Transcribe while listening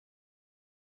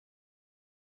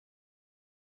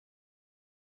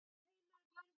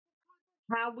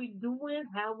How we doing?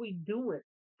 How we doing?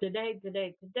 Today,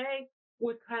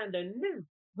 we're trying a new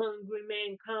Hungry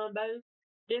Man combo.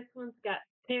 This one's got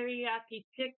teriyaki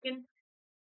chicken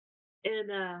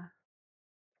and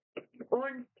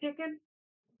orange chicken.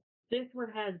 This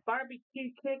one has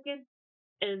barbecue chicken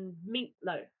and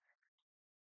meatloaf.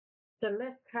 So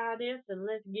let's try this and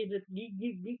let's get it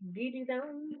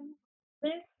on.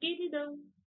 Let's get it on.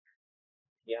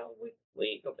 Y'all, we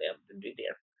ain't gonna be able to do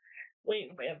this. We ain't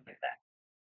gonna be able to do that.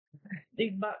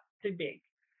 These boxes too big.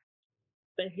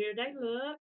 But here they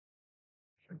look.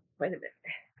 Wait a minute.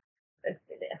 Let's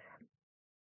do this.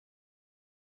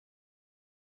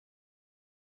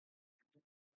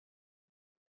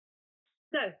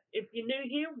 So, if you're new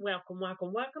here, welcome,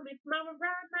 welcome, welcome. It's Mama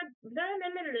Ride.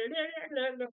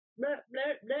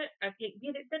 I can't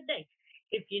get it today.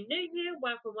 If you're new here,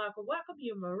 welcome, welcome, welcome.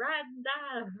 You're my ride and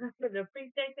die. I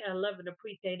appreciate it. I love and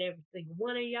appreciate every single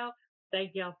one of y'all.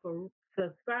 Thank y'all for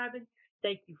subscribing.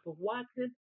 Thank you for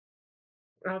watching.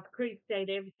 I appreciate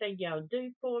everything y'all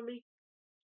do for me.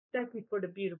 Thank you for the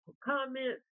beautiful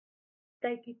comments.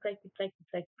 Thank you, thank you, thank you,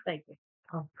 thank you, thank you.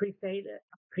 I appreciate it.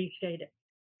 Appreciate it.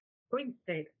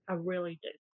 Appreciate it. I really do.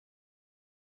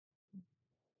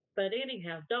 But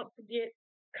anyhow, don't forget,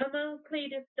 come on,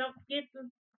 Cletus, don't forget to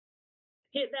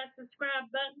hit that subscribe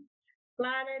button,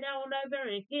 slide it on over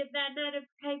and hit that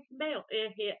notification bell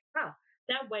and hit all.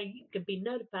 That way you can be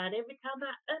notified every time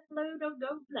I upload or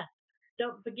go live.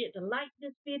 Don't forget to like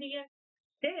this video,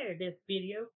 share this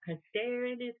video, because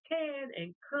sharing is caring,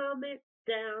 and comment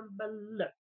down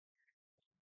below.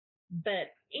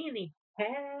 But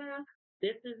anyhow,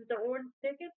 this is the orange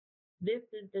chicken. This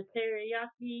is the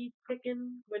teriyaki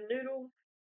chicken with noodles.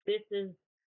 This is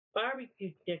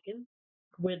barbecue chicken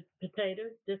with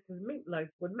potatoes. This is meatloaf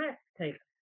with mashed potatoes.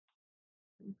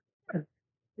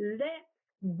 Let's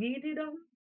get it on.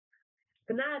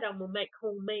 Tonight I'm gonna make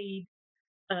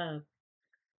uh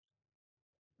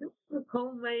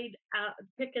homemade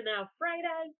chicken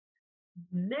Alfredo.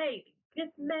 Maybe,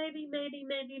 just maybe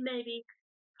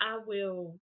I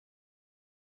will.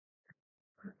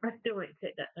 I still ain't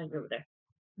said that thing over there.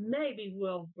 Maybe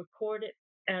we'll record it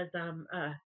as I'm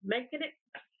making it.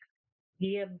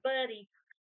 Yeah, buddy.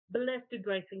 Bless the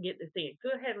grace and get this in.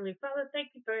 Good Heavenly Father,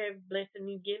 thank you for every blessing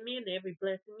you give me and every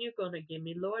blessing you're going to give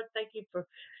me. Lord, thank you for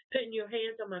putting your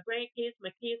hands on my grandkids,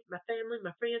 my kids, my family,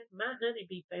 my friends, my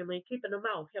honeybee family, and keeping them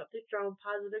all healthy, strong,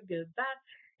 positive, good vibes,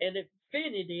 and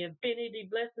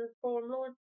infinity blessings for them,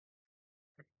 Lord.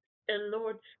 And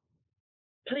Lord,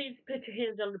 please put your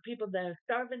hands on the people that are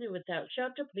starving and without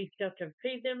shelter. Please shelter and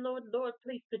feed them, Lord. Lord,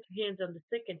 please put your hands on the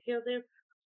sick and heal them.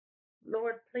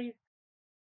 Lord, please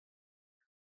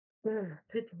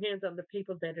put your hands on the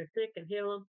people that are sick and heal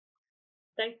them.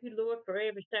 Thank you, Lord, for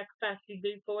every sacrifice you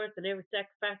do for us and every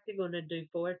sacrifice you're going to do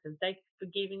for us. And thank you for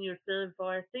giving your son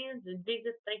for our sins. And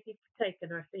Jesus, thank you for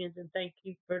taking our sins. And thank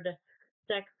you for the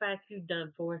sacrifice you've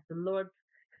done for us. And Lord,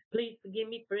 please forgive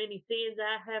me for any sins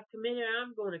I have committed or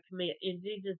I'm going to commit. In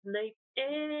Jesus' name,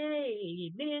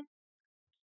 amen.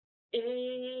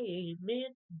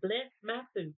 Amen. Bless my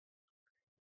food.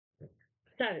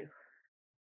 So,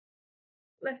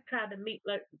 let's try the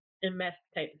meatloaf and mashed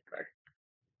potatoes first.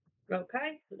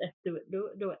 Okay? Let's do it, do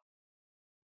it, do it.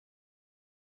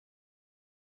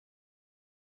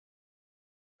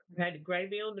 Okay, the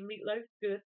gravy on the meatloaf's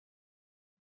good.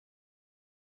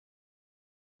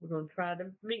 We're going to try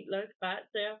the meatloaf by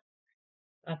itself.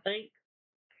 I think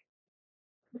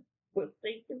we'll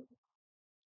see.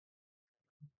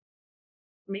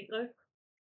 Meatloaf.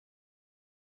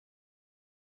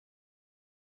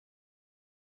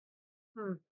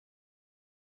 Hmm.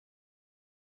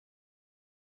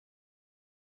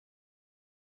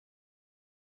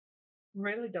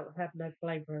 Really don't have no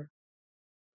flavor.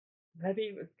 Maybe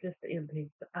it was just empty.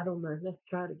 I don't know. Let's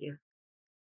try it again.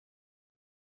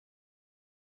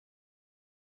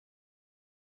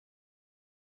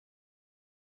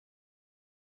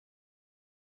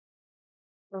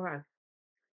 All right.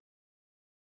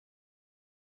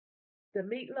 The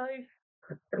meatloaf.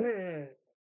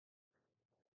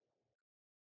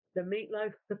 the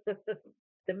meatloaf.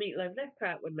 the meatloaf. Let's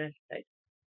try it with mashed potatoes.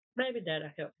 Maybe that'll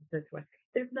help us this way.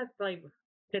 There's no flavor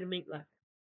to the meatloaf.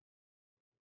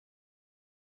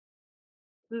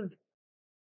 Hmm.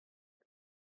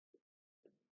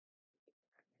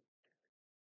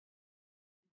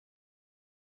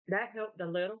 That helped a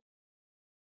little.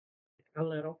 A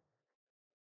little.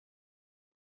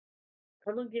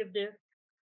 I'm gonna give this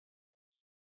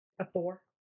a 4.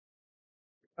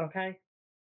 Okay,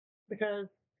 because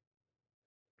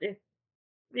it's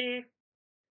yeah,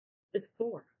 it's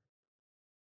 4.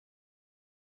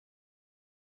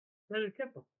 Really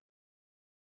simple.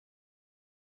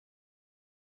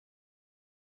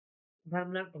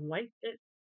 I'm not gonna waste it.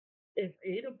 It's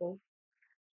eatable,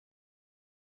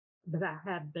 but I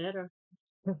have better.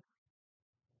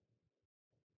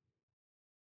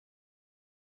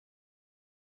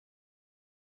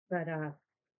 But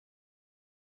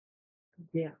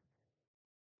yeah.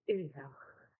 Anyhow,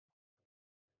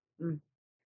 mm,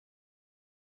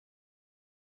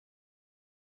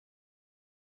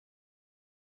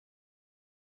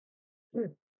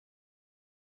 mm,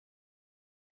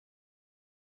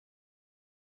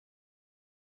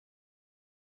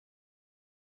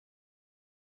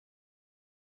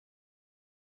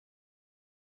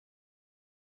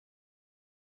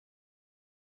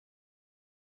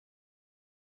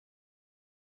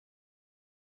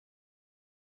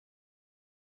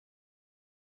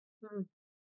 mm.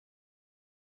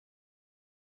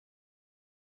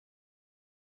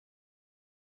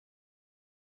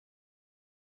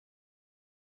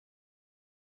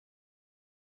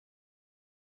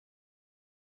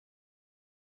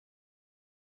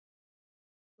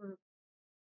 Mm.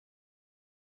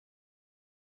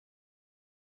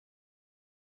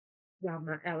 Now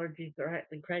my allergies are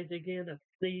acting crazy again. I'm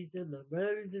sneezing, my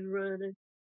nose is running.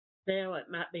 Now it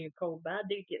might be a cold, but I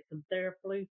did get some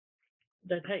Theraflu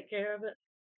to take care of it.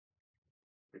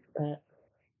 But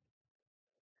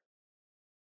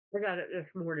I got it this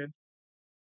morning,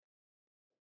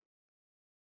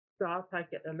 so I'll take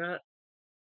it tonight.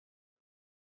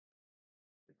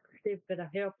 See if it'll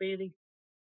help any.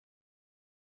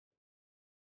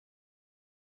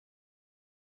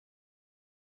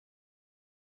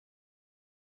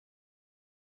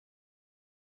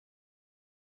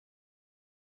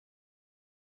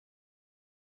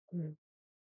 Mm.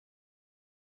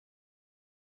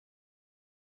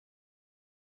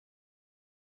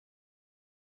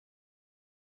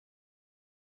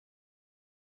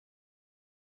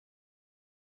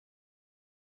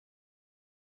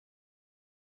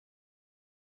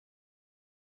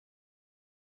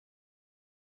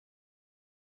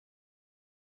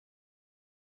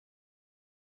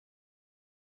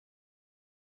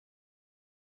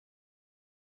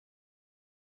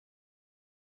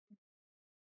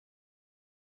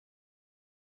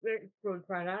 It's going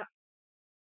right out.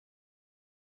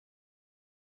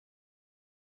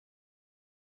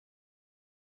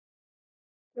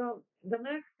 So the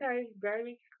mashed potatoes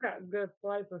gravy got a good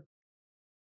flavor.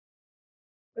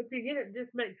 If you get it,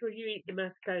 just make sure you eat the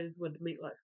mashed potatoes with the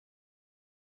meatloaf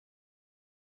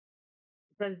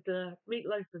because the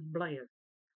meatloaf is bland.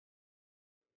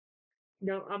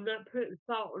 No, I'm not putting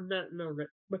salt or nothing on it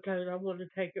because I want to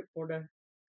take it for the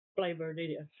flavor it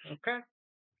is. Okay?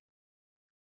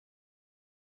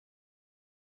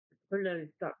 Or let it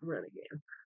stop running again.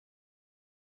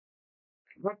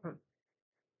 Okay.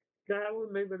 Now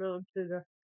we're moving on to the,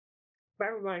 by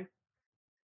the way,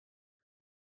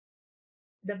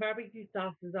 the barbecue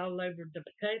sauce is all over the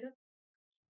potato.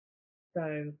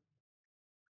 So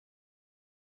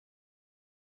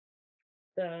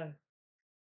the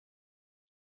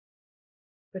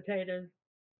potatoes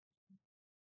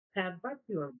have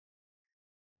barbecue on them.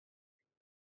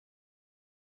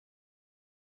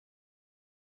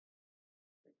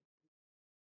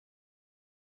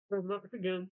 And once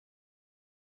again,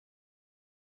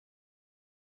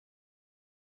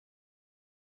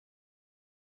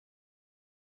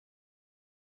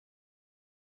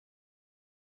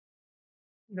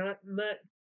 not much,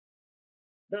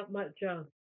 not much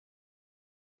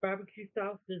barbecue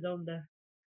sauce is on the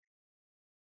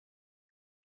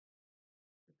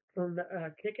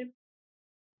chicken.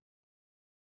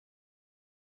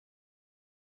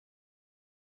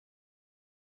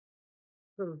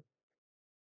 Hmm.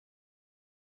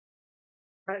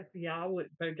 Actually, I went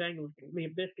to Bojangles to get me a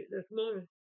biscuit this morning.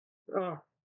 Oh,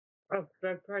 I was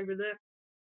so craving that.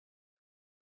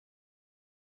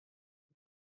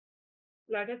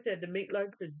 Like I said, the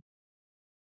meatloaf is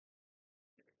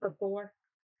a four.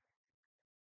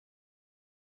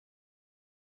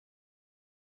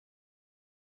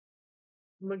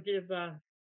 I'm gonna give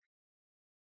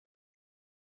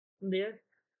this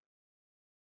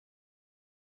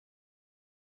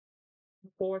a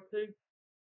four too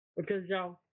because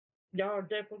y'all are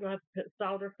definitely gonna have to put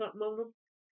salt or something on them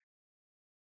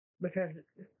because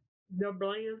they're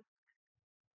bland.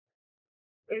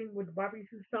 Even with the barbecue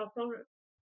sauce on it.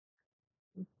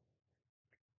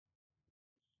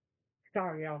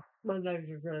 Sorry, y'all. My nose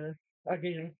is running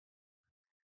again.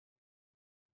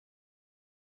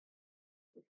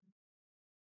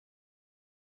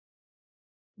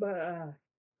 But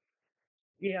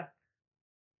yeah,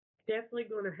 definitely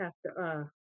gonna have to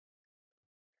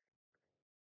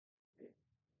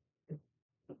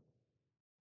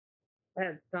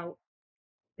add salt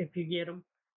if you get them.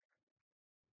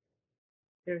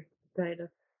 Here's potatoes.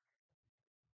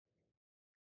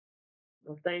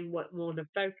 The thing wasn't on the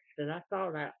focus, and I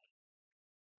saw that.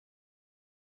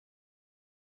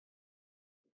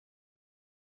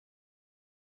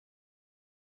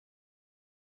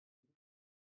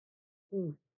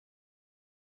 Mm.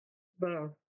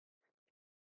 But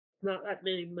not that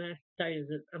many mashed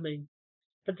potatoes. I mean,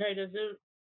 potatoes in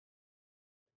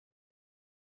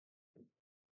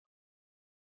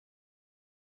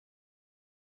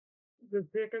the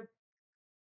chicken.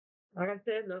 Like I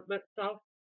said, not much sauce.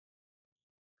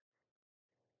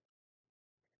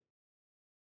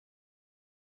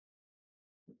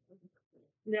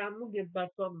 Yeah, I'm gonna give both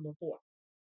of them a 4.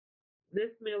 This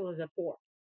meal is a 4.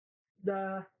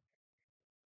 The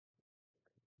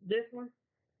this one,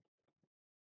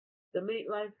 the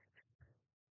meatloaf.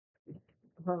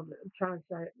 I'm trying to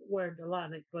say it, where the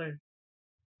line is clear.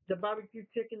 The barbecue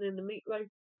chicken and the meatloaf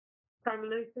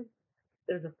combination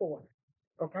is a 4.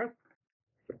 Okay,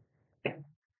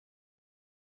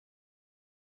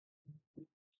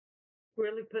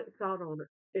 really put salt on it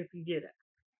if you get it.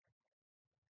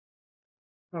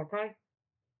 Okay,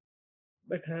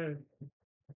 because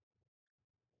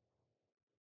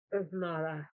it's not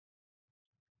a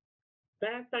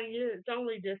bad thing. Is it's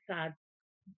only this side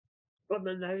of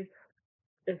the nose.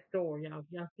 It's sore, y'all.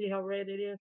 Y'all see how red it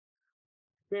is?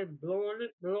 Been blowing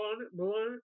it, blowing it,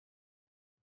 blowing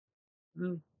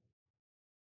it.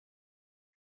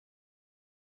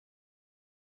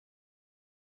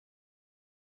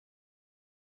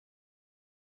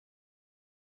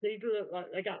 These look like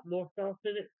they got more sauce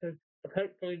in it, so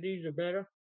hopefully these are better.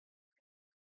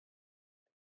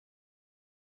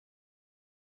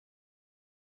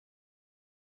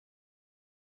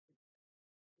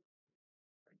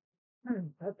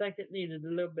 I think it needed a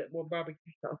little bit more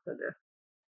barbecue sauce in there,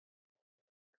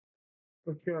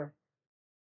 for sure.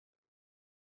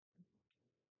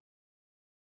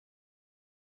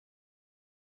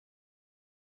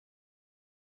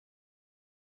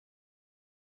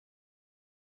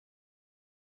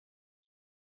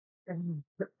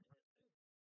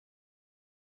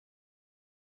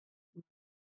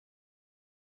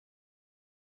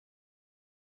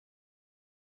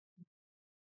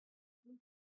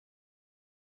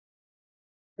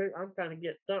 I'm trying to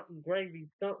get something gravy,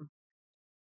 something,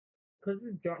 because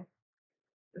it's dry.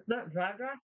 It's not dry,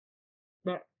 dry,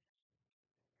 but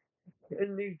it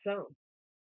needs something.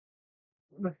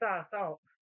 Besides salt,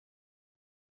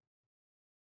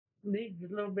 it needs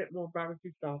a little bit more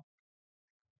barbecue sauce,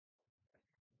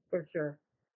 for sure.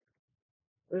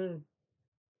 Mm.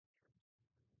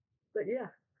 But yeah,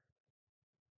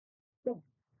 so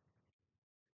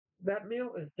that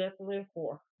meal is definitely a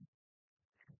 4.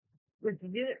 If you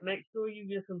get it, make sure you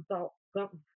get some salt,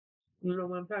 something. You know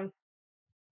what I'm saying?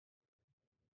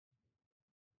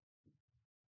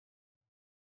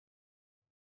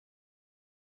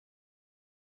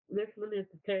 This one is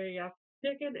the teriyaki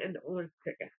chicken and the orange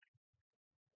chicken.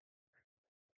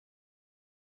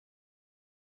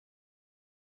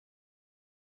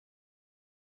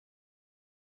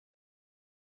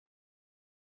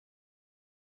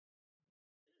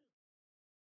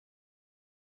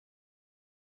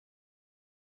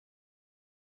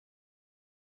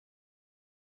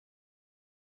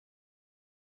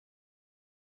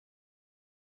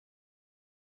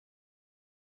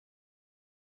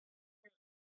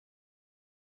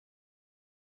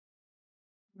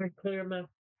 I clear my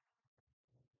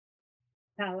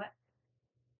palate.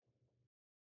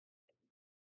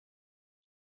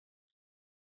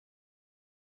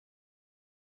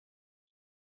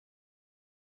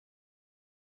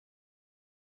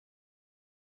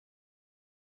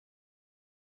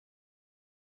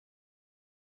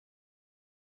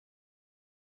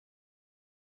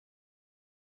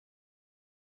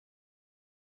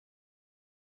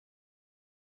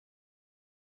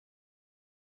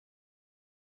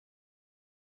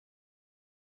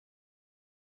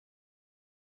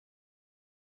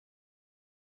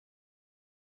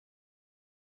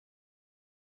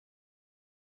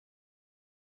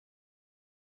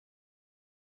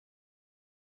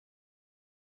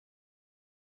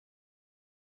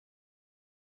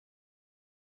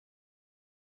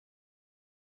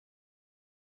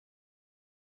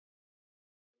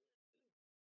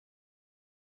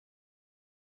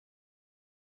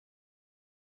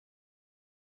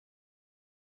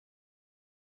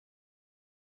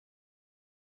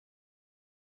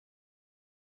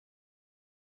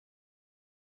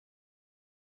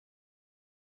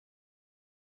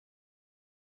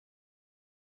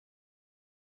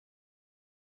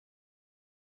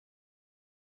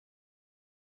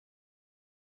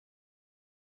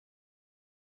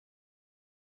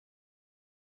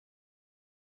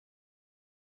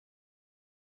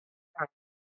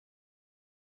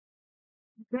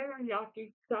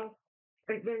 Teriyaki sauce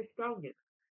ain't very strong. It's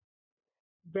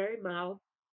very mild.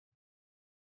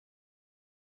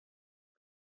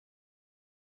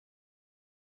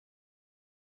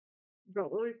 The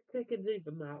orange chicken's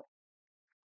even mild.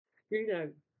 You know,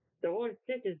 the orange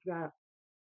chicken's got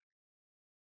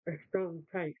a strong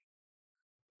taste.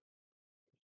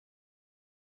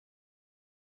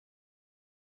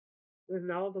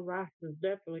 And all the rice is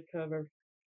definitely covered.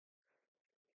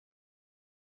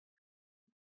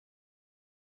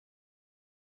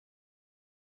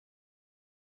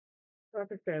 Like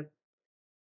I said,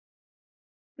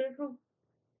 this one,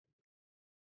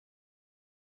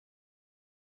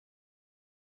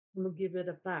 I'm going to give it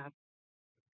a 5.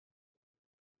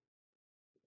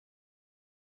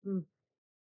 Mm,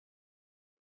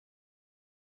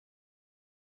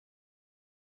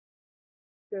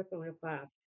 definitely a 5.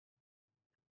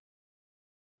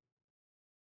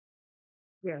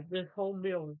 Yeah, this whole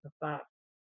meal is a 5.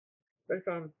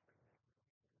 Because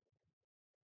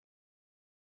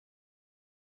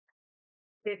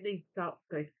it needs salt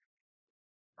fish,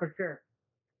 for sure.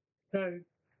 So,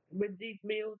 with these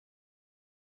meals,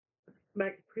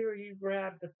 make sure you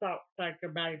grab the salt shaker,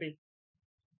 baby,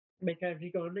 because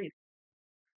you're going to need it.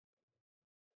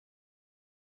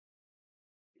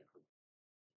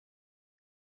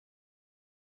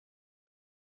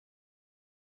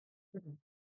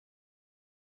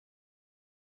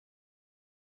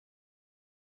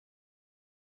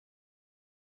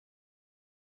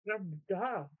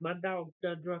 My dog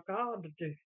done drunk all the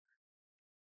juice.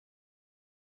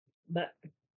 But,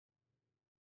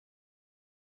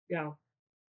 yeah,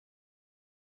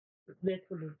 this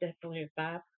one is definitely a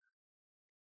 5.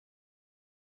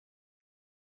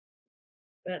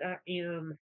 But I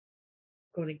am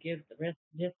going to give the rest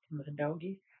of this to my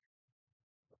doggies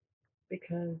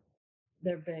because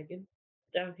they're begging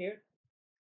down here.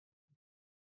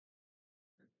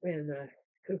 And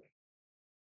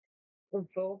I'm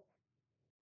full.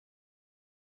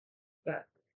 But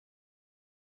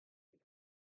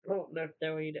I don't know if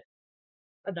they'll eat it.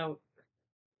 I don't.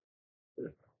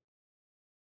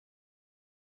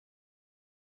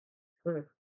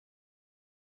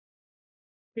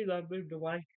 Kilo moved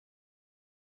away.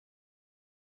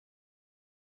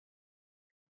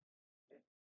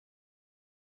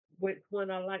 Which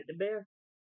one I like the best?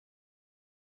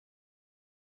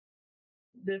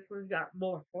 This one's got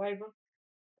more flavor.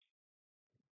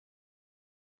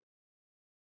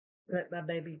 Let my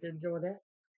babies enjoy that.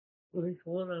 At least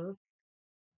one of them.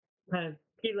 Because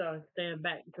Kilo is staying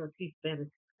back until she's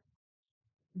finished.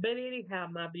 But anyhow,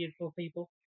 my beautiful people,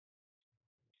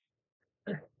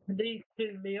 these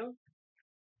two meals,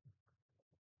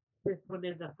 this one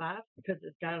is a 5 because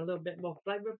it's got a little bit more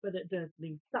flavor, but it does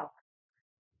need salt.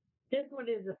 This one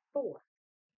is a 4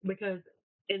 because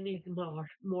it needs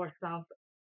more salt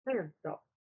and salt.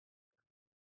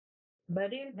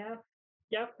 But anyhow,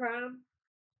 y'all try 'em.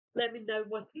 Let me know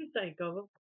what you think of them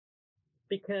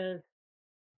because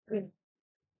I'm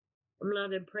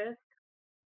not impressed,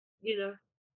 you know.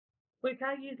 Which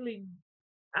I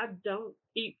don't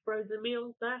eat frozen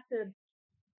meals. I said,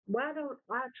 why don't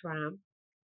I try them?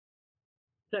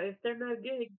 So if they're no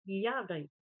good, y'all ain't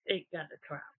got to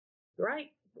try 'em.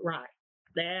 Right? Right.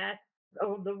 That's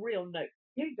on the real note.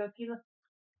 Here you go, Keila.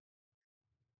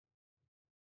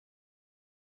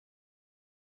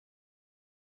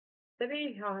 But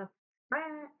anyhow,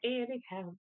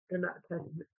 they're not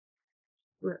touching it.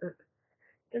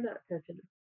 They're not touching it.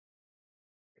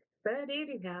 But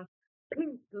anyhow,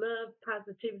 peace, love,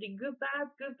 positivity, good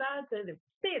vibes, and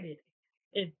infinity.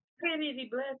 Infinity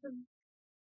blessings.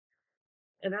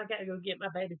 And I got to go get my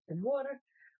baby some water.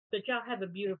 But y'all have a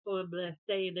beautiful and blessed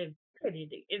day and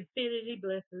infinity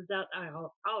blessings out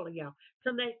all of y'all.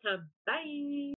 Till next time, bye.